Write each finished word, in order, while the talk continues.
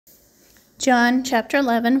John chapter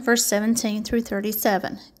 11, verse 17 through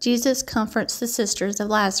 37. Jesus comforts the sisters of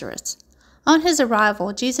Lazarus. On his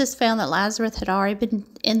arrival, Jesus found that Lazarus had already been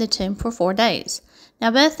in the tomb for 4 days. Now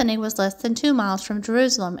Bethany was less than 2 miles from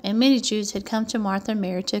Jerusalem, and many Jews had come to Martha and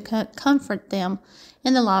Mary to comfort them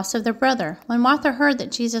in the loss of their brother. When Martha heard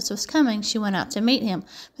that Jesus was coming, she went out to meet him,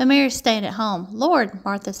 but Mary stayed at home. "Lord,"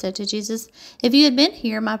 Martha said to Jesus, "if you had been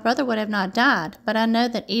here, my brother would have not died, but I know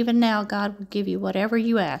that even now God will give you whatever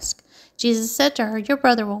you ask." Jesus said to her, "Your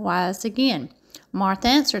brother will rise again." Martha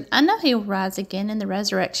answered, "I know he will rise again in the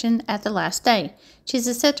resurrection at the last day."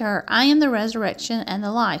 Jesus said to her, "I am the resurrection and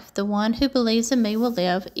the life. The one who believes in me will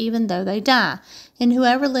live even though they die, and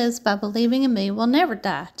whoever lives by believing in me will never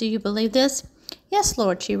die. Do you believe this?" "Yes,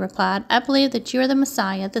 Lord," she replied. "I believe that you are the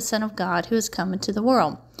Messiah, the Son of God, who has come into the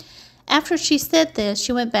world." After she said this,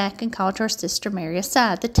 she went back and called her sister Mary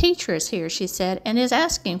aside. "The teacher is here," she said, "and is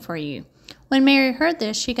asking for you." When Mary heard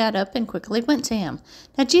this, she got up and quickly went to him.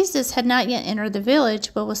 Now Jesus had not yet entered the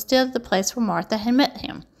village, but was still at the place where Martha had met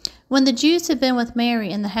him. When the Jews had been with Mary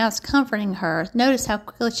in the house comforting her, noticed how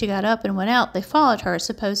quickly she got up and went out, they followed her,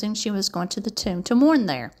 supposing she was going to the tomb to mourn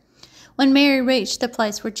there. When Mary reached the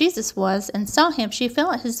place where Jesus was and saw him, she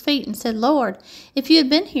fell at his feet and said, "Lord, if you had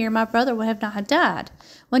been here, my brother would have not died."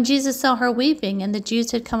 When Jesus saw her weeping, and the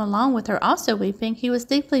Jews had come along with her also weeping, he was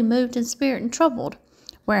deeply moved in spirit and troubled.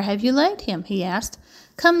 "Where have you laid him?" he asked.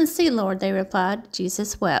 "Come and see, Lord," they replied.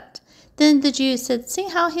 Jesus wept. Then the Jews said, "See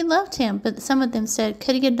how he loved him." But some of them said,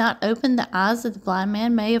 "Could he not open the eyes of the blind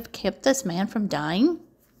man, may have kept this man from dying?"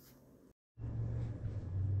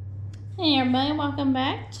 Hey everybody, welcome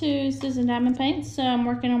back to Susan Diamond Paints. So I'm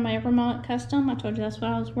working on my EverMoment Custom. I told you that's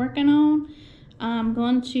what I was working on. I'm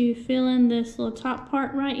going to fill in this little top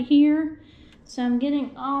part right here. So I'm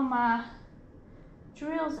getting all my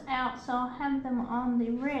drills out, so I'll have them on the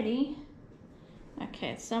ready.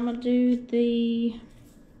 Okay, so I'm gonna do the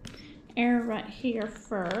area right here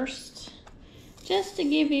first, just to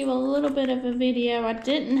give you a little bit of a video. I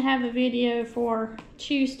didn't have a video for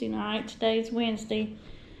Tuesday night. Today's Wednesday,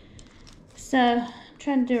 so I'm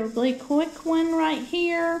trying to do a really quick one right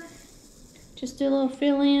here. Just do a little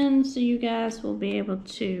fill in so you guys will be able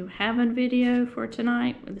to have a video for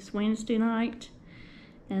tonight, or this Wednesday night.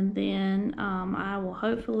 And then I will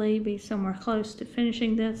hopefully be somewhere close to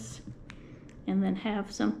finishing this, and then have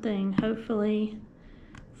something hopefully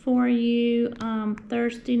for you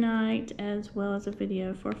Thursday night, as well as a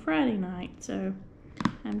video for Friday night. So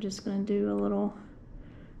I'm just going to do a little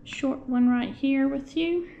short one right here with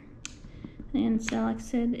you. And so like I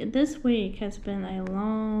said, this week has been a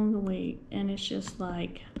long week, and it's just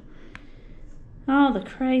like all the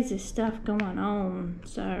crazy stuff going on.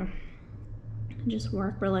 So just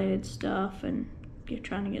work related stuff, and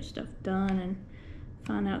trying to get stuff done and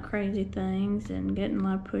find out crazy things, and getting a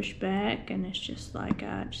lot of pushback, and it's just like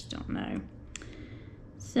I just don't know.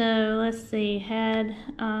 So let's see, had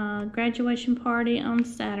a graduation party on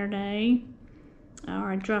Saturday,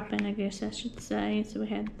 or a drop-in I guess I should say. So we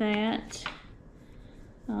had that.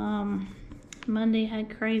 Monday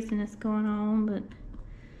had craziness going on, but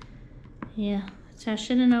yeah. So I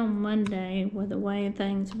should have known Monday, with the way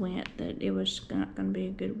things went, that it was not going to be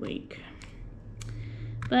a good week.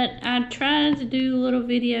 But I tried to do a little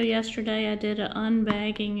video yesterday. I did an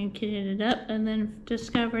unbagging and kitted it up, and then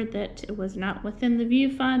discovered that it was not within the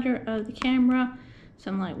viewfinder of the camera.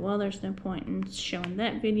 So I'm like, well, there's no point in showing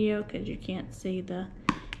that video, because you can't see the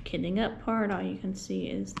kitting up part. All you can see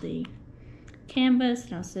is the canvas.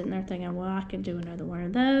 And I was sitting there thinking, well, I could do another one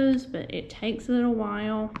of those, but it takes a little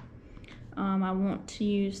while. I want to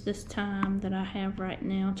use this time that I have right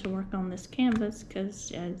now to work on this canvas, because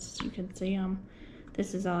as you can see,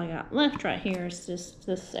 this is all I got left right here. Is just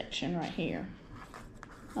this section right here.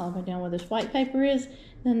 All the way down where this white paper is,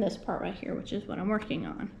 then this part right here, which is what I'm working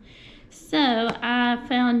on. So I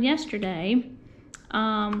found yesterday,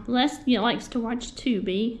 Les likes to watch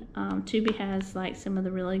Tubi. Tubi has like some of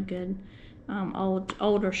the really good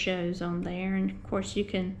older shows on there, and of course you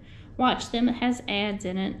can watch them. It has ads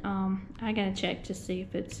in it. I gotta check to see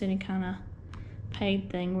if it's any kind of paid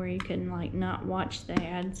thing where you can like not watch the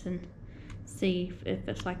ads, and see if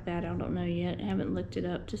it's like that. I don't know yet. I haven't looked it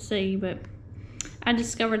up to see, but I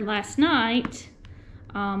discovered last night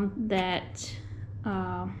that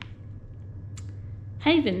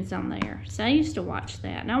Haven's on there. So I used to watch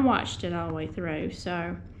that, and I watched it all the way through.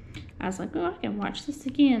 So I was like, oh, I can watch this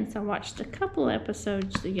again. So I watched a couple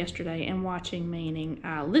episodes yesterday, and watching meaning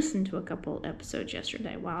I listened to a couple episodes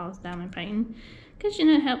yesterday while I was diamond painting, because you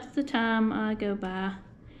know it helps the time go by.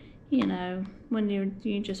 You know, when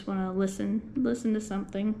you just want to listen to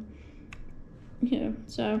something.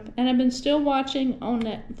 So, and I've been still watching on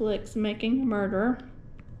Netflix Making a Murderer.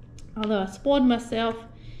 Although I spoiled myself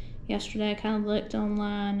yesterday, I kind of looked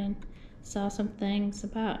online and saw some things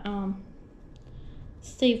about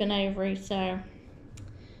Stephen Avery. So,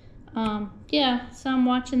 yeah, so I'm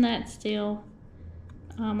watching that still.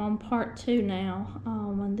 On part 2 now.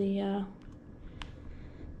 When the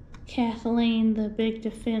Kathleen, the big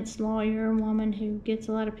defense lawyer woman who gets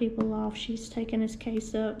a lot of people off, she's taking his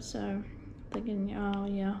case up. So, thinking, oh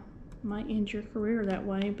yeah, might end your career that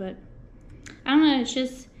way. But I don't know. It's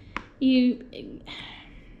just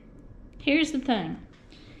Here's the thing.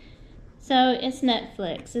 So it's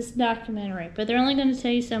Netflix, it's a documentary, but they're only going to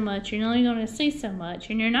tell you so much. You're only going to see so much,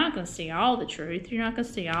 and you're not going to see all the truth. You're not going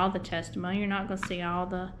to see all the testimony. You're not going to see all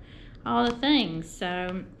the things.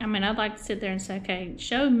 So, I mean, I'd like to sit there and say, okay,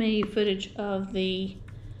 show me footage of the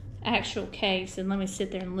actual case, and let me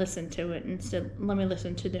sit there and listen to it instead. Let me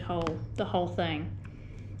listen to the whole thing.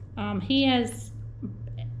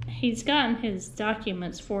 He's gotten his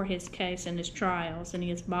documents for his case and his trials, and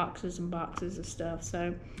he has boxes and boxes of stuff.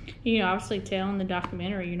 So, obviously tell in the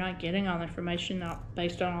documentary you're not getting all the information not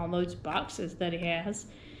based on all those boxes that he has.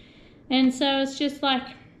 And so it's just like,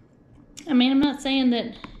 I mean, I'm not saying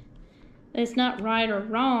that it's not right or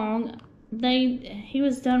wrong. He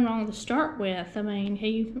was done wrong to start with. I mean,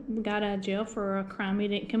 he got out of jail for a crime he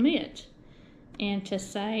didn't commit. And to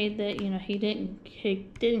say that, he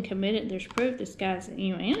didn't commit it, there's proof this guy's,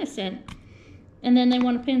 innocent. And then they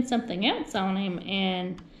want to pin something else on him,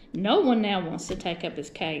 and no one now wants to take up his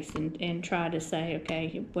case and try to say,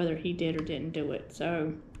 okay, whether he did or didn't do it.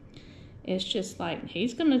 So it's just like,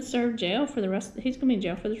 he's going to serve jail for he's going to be in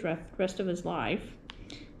jail for the rest of his life.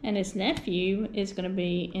 And his nephew is going to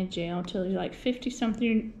be in jail until he's like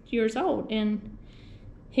 50-something years old. And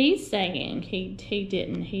he's saying he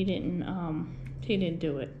didn't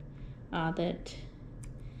do it. That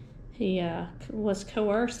he was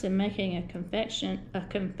coerced in making a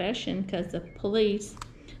confession because the police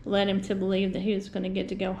led him to believe that he was going to get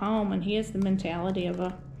to go home, and he has the mentality of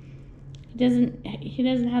he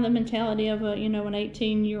doesn't have the mentality of an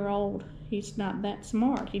 18-year-old. He's not that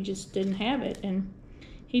smart. He just didn't have it, and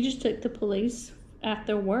he just took the police at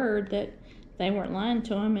their word that they weren't lying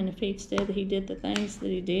to him, and if he'd said that he did the things that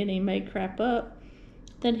he did and he made crap up,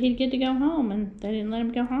 that he'd get to go home, and they didn't let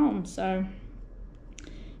him go home. So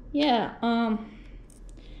yeah,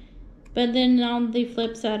 but then on the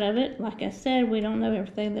flip side of it, like I said, we don't know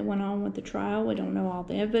everything that went on with the trial. We don't know all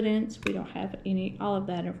the evidence. We don't have all of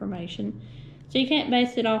that information. So you can't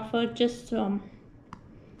base it off of just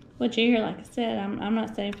what you hear. Like I said, I'm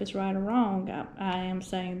not saying if it's right or wrong. I am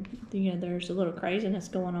saying, there's a little craziness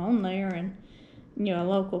going on there, and, a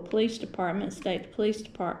local police department, state police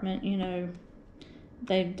department,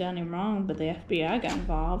 they've done him wrong, but the FBI got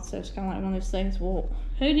involved. So it's kind of like one of those things, well,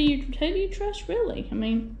 who do you trust really? I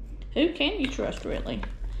mean, who can you trust really? I'm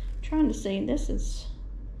trying to see, this is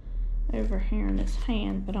over here in this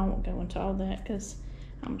hand, but I won't go into all that because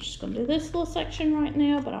I'm just going to do this little section right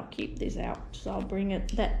now, but I'll keep these out. So I'll bring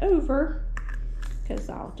that over because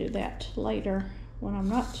I'll do that later when I'm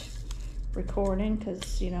not recording,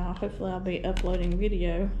 because, hopefully I'll be uploading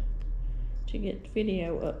video to get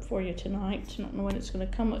video up for you tonight. I don't know when it's going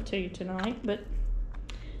to come up to you tonight, but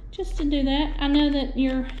just to do that. I know that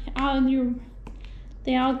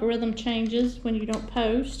the algorithm changes when you don't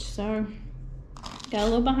post, so got a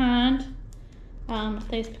little behind. I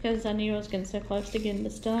think it's because I knew I was getting so close to getting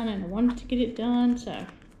this done, and I wanted to get it done so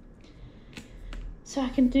I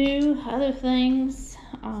can do other things.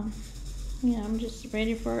 I'm just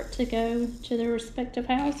ready for it to go to their respective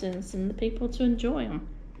houses and the people to enjoy them.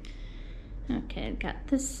 Okay, I've got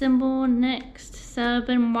this symbol next. So I've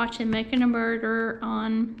been watching Making a Murderer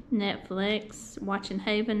on Netflix, watching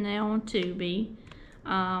Haven now on Tubi.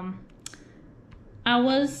 I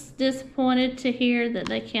was disappointed to hear that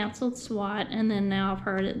they canceled SWAT, and then now I've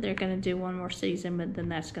heard that they're going to do one more season, but then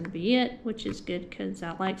that's going to be it, which is good because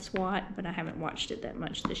I like SWAT, but I haven't watched it that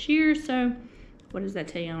much this year. So what does that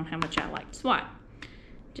tell you on how much I like SWAT?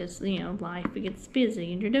 Just, life gets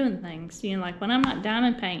busy and you're doing things. Like when I'm not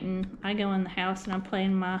diamond painting, I go in the house and I'm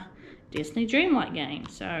playing my Disney Dreamlight game.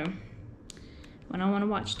 So when I want to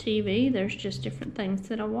watch TV, there's just different things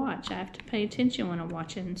that I watch. I have to pay attention when I'm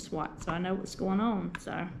watching SWAT so I know what's going on.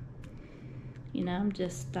 So, I'm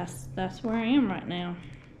just, that's where I am right now.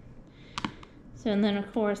 So, and then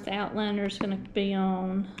of course the Outlander's going to be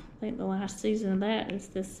on. I think the last season of that is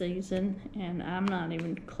this season, and I'm not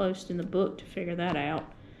even close in the book to figure that out.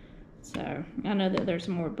 So I know that there's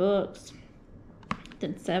more books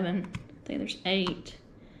than 7. I think there's 8,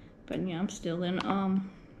 but I'm still in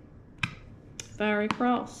Fiery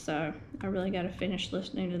Cross, so I really got to finish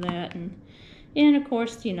listening to that. And of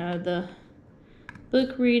course, you know, the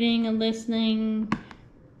book reading and listening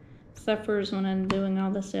suffers when I'm doing all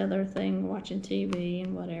this other thing, watching TV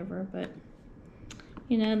and whatever, but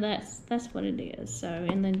you know, that's what it is. So,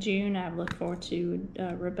 and then June, I look forward to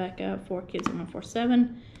Rebecca, 4 Kids and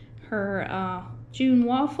 147, her June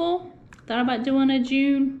waffle. Thought about doing a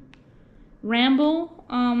June ramble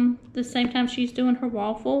the same time she's doing her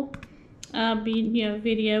waffle. You know,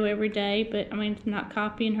 video every day, but I mean, not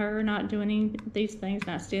copying her, not doing any of these things,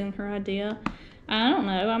 not stealing her idea. I don't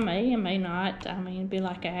know, I may not. I mean, it'd be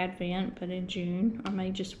like an Advent, but in June. I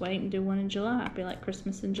may just wait and do one in July. It'd be like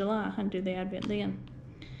Christmas in July and do the Advent then.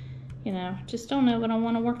 You know, just don't know what I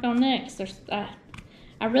want to work on next.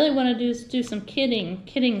 I really want to do some kidding.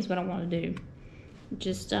 Kidding is what I want to do.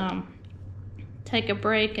 Just take a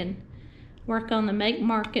break and work on the make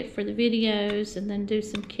market for the videos, and then do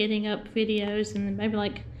some kidding up videos, and then maybe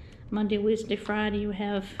like Monday, Wednesday, Friday you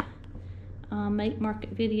have make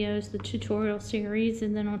market videos, the tutorial series,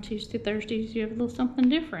 and then on Tuesday, Thursdays you have a little something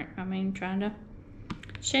different. I mean, trying to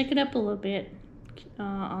shake it up a little bit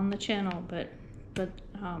on the channel, but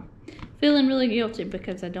feeling really guilty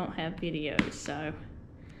because I don't have videos, so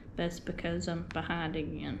that's because I'm behind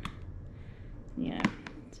again. Yeah,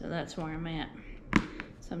 so that's where I'm at.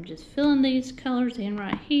 So I'm just filling these colors in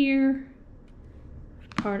right here,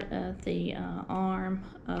 part of the arm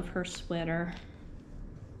of her sweater,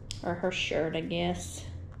 or her shirt, I guess.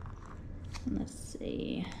 And let's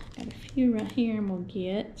see, got a few right here, and we'll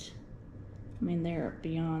get, I mean, they're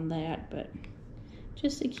beyond that, but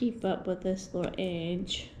just to keep up with this little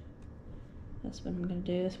edge, that's what I'm going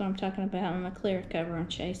to do. That's what I'm talking about on the clear cover. I'm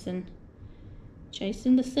chasing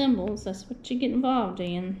the symbols. That's what you get involved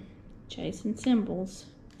in, chasing symbols.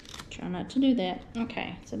 Try not to do that.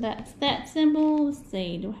 Okay, so that's that symbol. Let's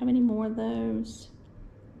see, do I have any more of those?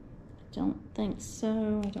 I don't think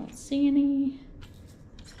so. I don't see any.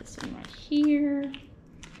 Let's get some right here.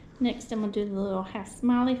 Next, I'm going to do the little half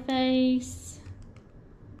smiley face.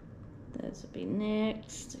 Those will be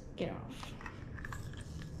next. Get off.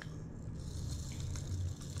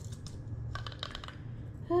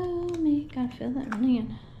 Oh, me, gotta fill that one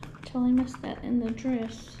in. Totally missed that in the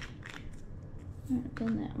dress. Alright,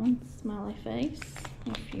 done that one. Smiley face.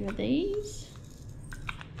 A few of these.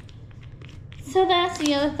 So that's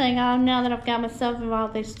the other thing. Now that I've got myself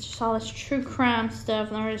involved with all this true crime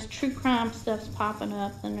stuff, and there's true crime stuff's popping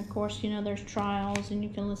up, and of course, you know, there's trials, and you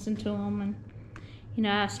can listen to them, and you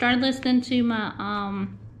know, I started listening to my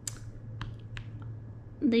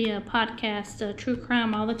the podcast True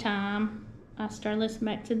Crime All the Time. I started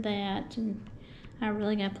listening back to that, and I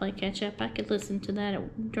really got to play catch up. I could listen to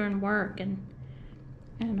that during work and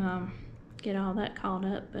get all that caught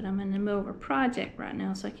up, but I'm in the middle of a project right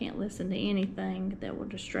now, so I can't listen to anything that will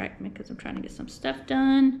distract me because I'm trying to get some stuff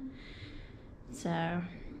done. So,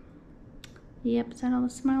 yep, is that all the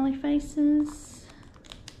smiley faces?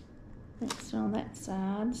 That's on that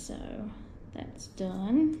side, so that's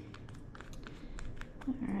done.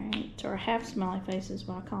 Alright, or half smiley face is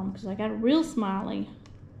what I call them, because I got a real smiley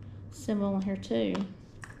symbol in here too.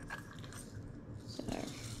 So,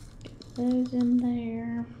 get those in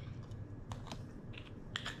there.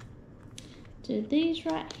 Do these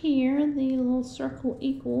right here, the little circle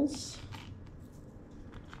equals.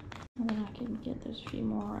 And then I can get those few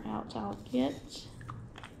more out I'll get.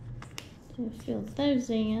 To fill those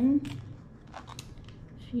in.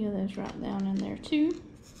 A few of those right down in there too.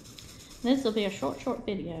 This will be a short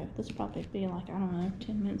video. This will probably be like, I don't know,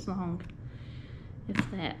 10 minutes long,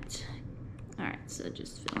 if that. Alright, so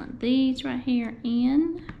just filling these right here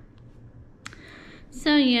in.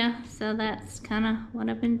 So yeah, so that's kind of what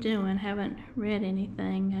I've been doing. Haven't read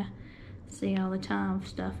anything. I see all the time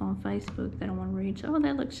stuff on Facebook that I want to read. So, oh,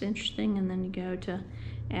 that looks interesting. And then you go to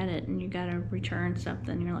edit and you got to return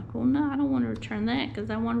something. You're like, well, no, I don't want to return that because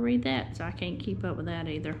I want to read that. So I can't keep up with that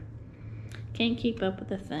either. Can't keep up with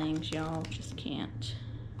the things, y'all. Just can't.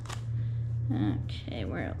 Okay,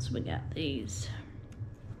 where else we got these?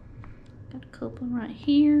 Got a couple right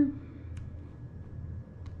here.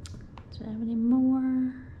 Do I have any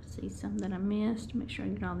more? See some that I missed. Make sure I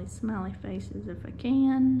get all these smiley faces if I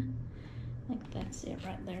can. I think that's it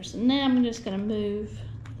right there. So now I'm just gonna move,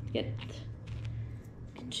 get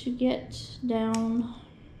down.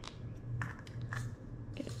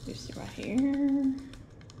 Get this right here.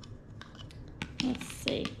 Let's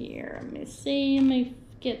see here. Let me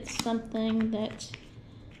get something that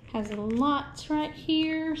has a lot right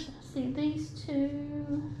here. So see these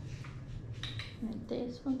two. And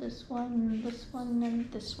this one, and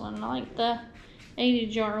this one. I like the 80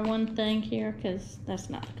 jar one thing here because that's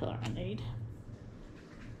not the color I need.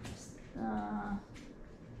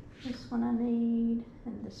 this one I need,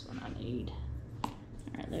 and this one I need. All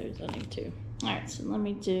right, those I need too. All right, so let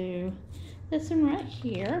me do this one right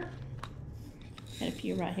here. Got a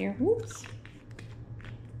few right here. Whoops.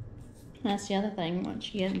 That's the other thing.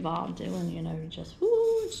 Once you get involved doing, you know, you just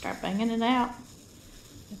start banging it out.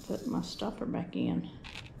 I put my stopper back in.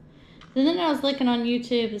 So then I was looking on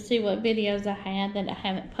YouTube to see what videos I had that I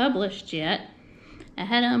haven't published yet. I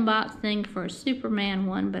had an unboxing for a Superman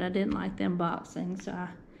one, but I didn't like the unboxing, so I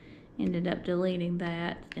ended up deleting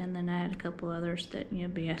that. And then I had a couple others that, you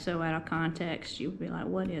know, be so out of context, you'd be like,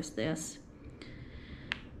 what is this?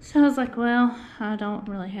 So I was like, well, I don't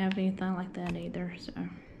really have anything like that either, so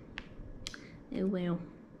it will.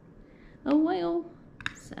 Oh well.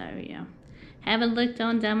 So yeah. Haven't looked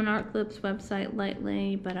on Diamond Art Clip's website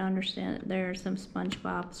lately, but I understand that there's some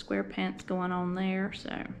SpongeBob SquarePants going on there,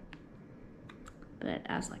 so. But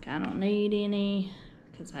I was like, I don't need any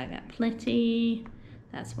because I got plenty.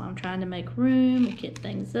 That's why I'm trying to make room and get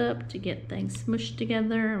things up to get things smushed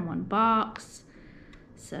together in one box.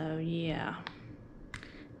 So yeah.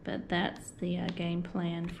 But that's the game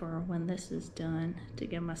plan for when this is done, to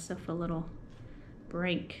give myself a little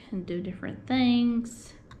break and do different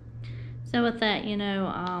things. So with that, you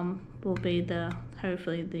know, will be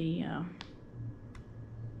hopefully the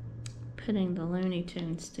putting the Looney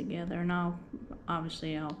Tunes together, and I'll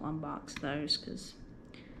unbox those because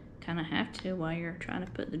kind of have to while you're trying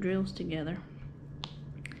to put the drills together.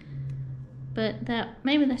 But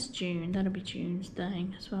maybe that's June. That'll be June's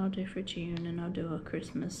thing. That's what I'll do for June, and I'll do a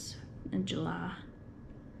Christmas in July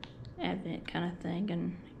Advent kind of thing.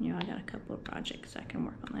 And you know, I got a couple of projects I can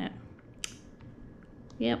work on that.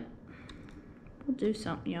 Yep. We'll do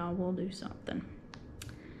something, y'all. We'll do something.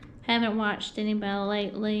 Haven't watched anybody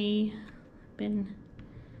lately. Been,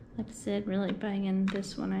 like I said, really banging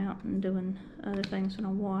this one out and doing other things when I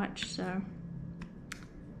watch, so.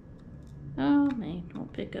 Oh man,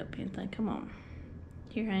 won't pick up anything. Come on.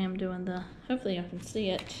 Here I am doing hopefully I can see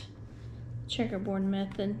it, checkerboard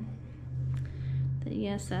method. That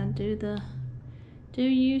yes, I do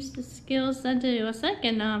use the skills I do. I was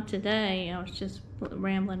thinking today, I was just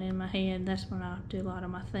rambling in my head. That's when I do a lot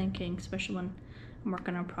of my thinking, especially when I'm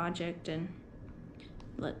working on a project and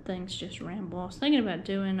let things just ramble. I was thinking about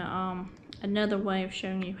doing another way of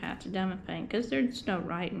showing you how to diamond paint, because there's no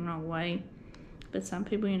right and wrong way. But some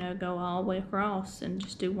people, you know, go all the way across and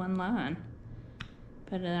just do one line.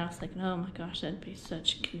 But then I was thinking, oh my gosh, that'd be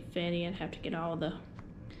such confetti. I'd have to get all the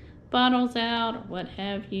bottles out or what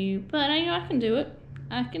have you. But you know, I can do it.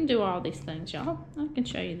 I can do all these things, y'all. I can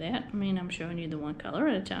show you that. I mean, I'm showing you the one color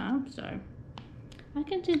at a time, so I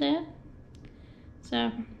can do that.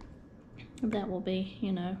 So that will be,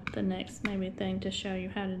 you know, the next maybe thing to show you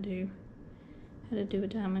how to do a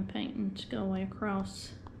diamond paint and just go away across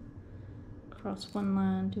one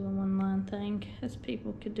line, do a one line thing, as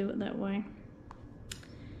people could do it that way.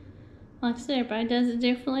 Like I said, everybody does it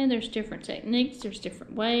differently. There's different techniques, there's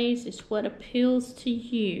different ways. It's what appeals to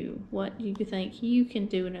you, what you think you can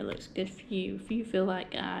do and it looks good for you. If you feel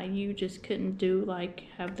like you just couldn't do, like,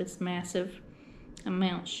 have this massive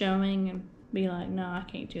amount showing and be like, no, I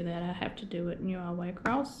can't do that, I have to do it, and you're all the way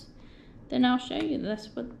across, then I'll show you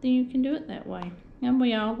you can do it that way. And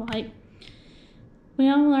we all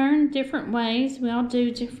learn different ways, we all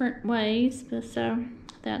do different ways, but so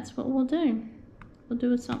that's what we'll do. We'll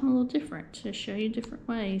do something a little different to show you different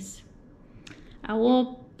ways. I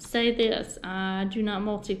will say this, I do not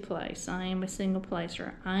multi-place. I am a single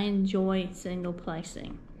placer. I enjoy single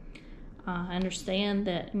placing. I understand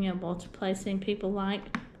that, you know, multi-placing people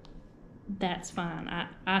like, that's fine.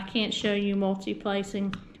 I can't show you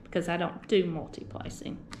multi-placing because I don't do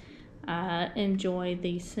multi-placing. I enjoy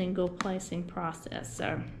the single placing process.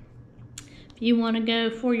 So if you want to go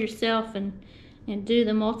for yourself and do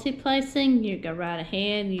the multi-placing, you go right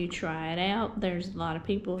ahead, you try it out. There's a lot of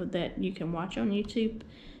people that you can watch on YouTube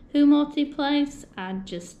who multi-place. I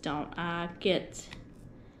just don't. I get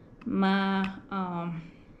my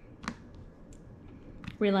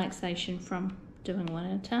relaxation from doing one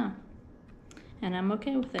at a time, and I'm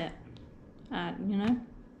okay with that. You know,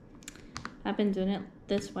 I've been doing it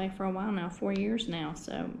this way for a while now, 4 years now,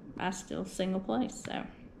 so I still single place. So,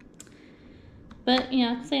 but you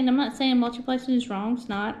know, I'm not saying multi-placing is wrong. It's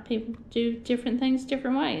not. People do different things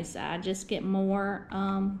different ways. I just get more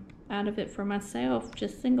out of it for myself,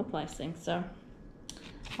 just single placing. So,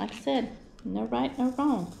 like I said, no right, no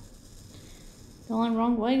wrong. The only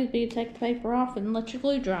wrong way would be to take the paper off and let your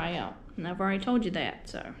glue dry out. And I've already told you that,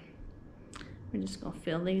 so we're just going to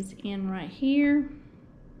fill these in right here.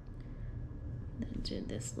 Then do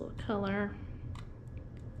this little color.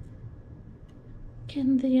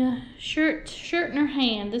 Getting the shirt in her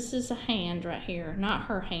hand. This is a hand right here, not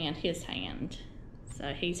her hand, his hand.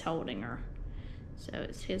 So he's holding her. So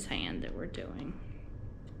it's his hand that we're doing.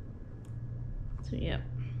 So yep.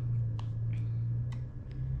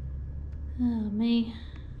 Oh, me.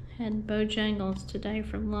 Had Bojangles today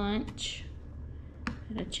for lunch.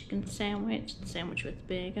 Had a chicken sandwich. The sandwich was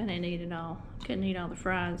big. I didn't eat it all. Couldn't eat all the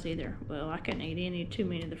fries either. Well, I couldn't eat too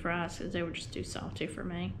many of the fries because they were just too salty for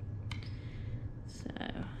me. So,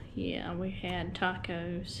 yeah, we had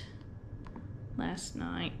tacos last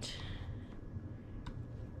night.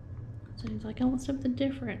 So he's like, I want something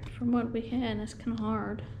different from what we had. That's kind of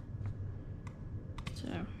hard. So,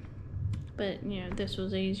 but, you know, this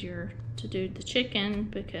was easier to do the chicken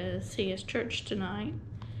because he has church tonight.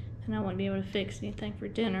 And I wouldn't be able to fix anything for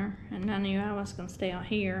dinner. And I knew I was going to stay out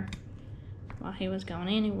here while he was gone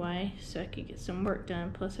anyway, so I could get some work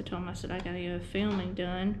done. Plus, I told him, I said, I got to get filming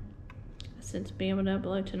done. I said, to be able to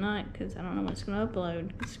upload tonight, because I don't know when it's going to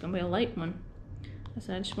upload. It's going to be a late one. I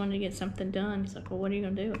said, I just wanted to get something done. He's like, well, what are you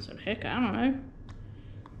going to do? I said, heck, I don't know.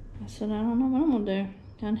 I said, I don't know what I'm going to do.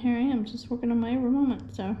 Down here I am, just working on my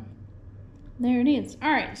EverMoment. So, there it is.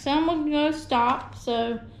 All right, so I'm going to go stop.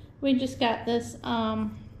 So, we just got this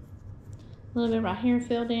little bit right here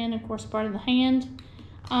filled in, of course, part of the hand.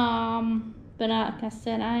 But like I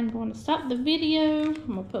said, I'm going to stop the video. I'm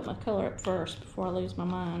going to put my color up first before I lose my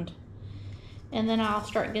mind. And then I'll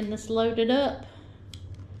start getting this loaded up.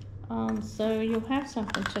 So you'll have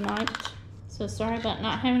something tonight. So sorry about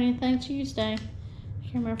not having anything Tuesday. I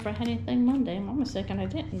can't remember if I had anything Monday. I'm almost thinking I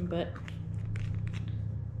didn't, but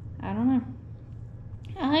I don't know.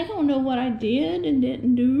 I don't know what I did and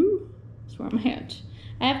didn't do. That's where I'm at.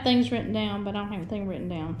 I have things written down, but I don't have anything written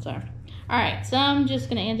down, so. All right, so I'm just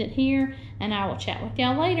going to end it here, and I will chat with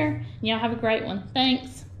y'all later. Y'all have a great one.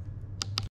 Thanks.